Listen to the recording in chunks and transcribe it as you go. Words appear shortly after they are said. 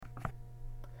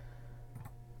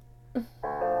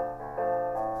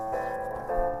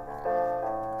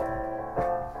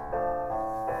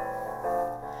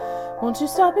Won't you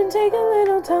stop and take a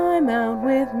little time out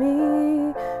with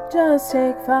me? Just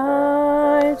take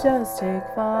 5, just take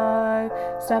 5.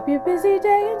 Stop your busy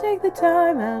day and take the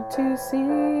time out to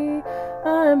see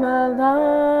I'm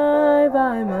alive,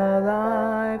 I'm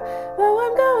alive. Though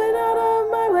I'm going out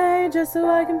of my way just so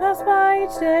I can pass by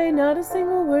each day, not a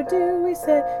single word do we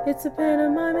say. It's a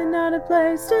pantomime and not a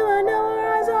play. Still I know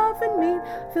our eyes often meet.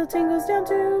 Feel tingles down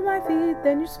to my feet.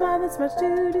 Then your smile that's much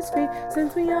too discreet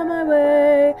sends me on my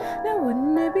way. Now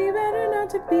wouldn't it be better not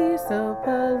to be so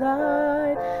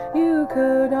polite? You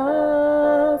could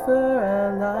offer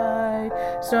a light.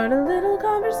 Start a little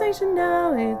conversation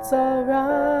now, it's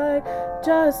alright.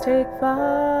 Just take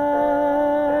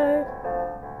 5.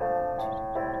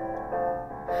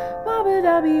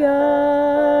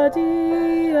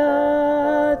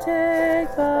 Ba-ba-da-be-ah-dee-ah, take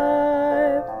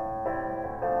 5.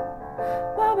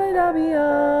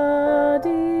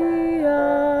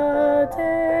 Ba-ba-da-be-ah-dee-ah,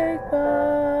 take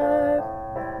 5.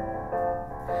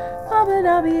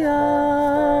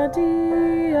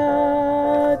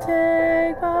 Ba-ba-da-be-ah-dee-ah,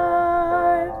 take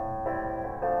 5.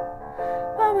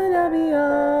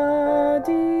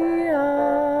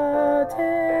 Ba-ba-da-be-ah-dee-ah,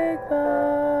 take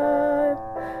 5.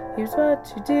 Here's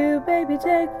what you do, baby,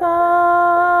 take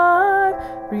 5.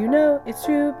 For you know it's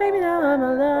true, baby, now I'm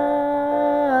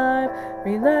alive.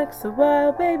 Relax a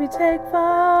while, baby, take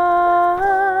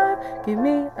 5. Give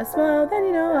me a smile, then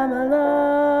you know I'm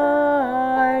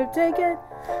alive. Take it,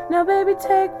 now baby,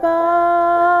 take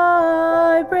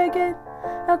 5. Break it,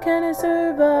 how can I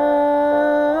survive,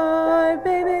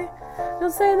 baby?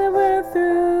 Don't say that we're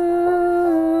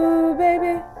through,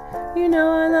 baby. You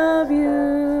know I love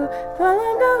you. While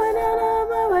I'm going out of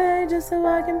my way just so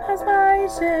I can pass by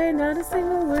each day, not a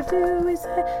single word do we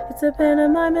say. It's a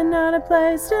pantomime and not a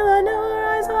play. Still I know our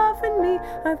eyes often meet.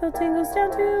 I feel tingles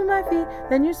down to my feet.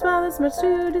 Then your smile that's much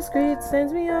too discreet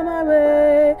sends me on my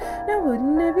way. Now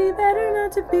wouldn't it be better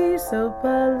not to be so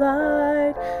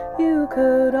polite? You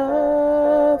could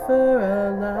offer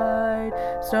a light.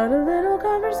 Start a little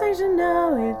conversation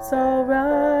now, it's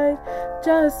alright.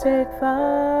 Just take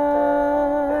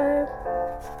 5.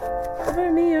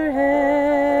 Offer me your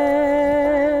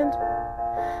hand,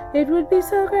 it would be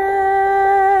so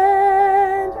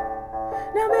grand.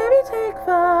 Now baby, take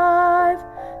 5,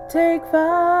 take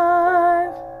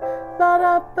 5.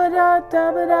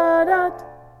 Ba-da-ba-da-da-ba-da-da.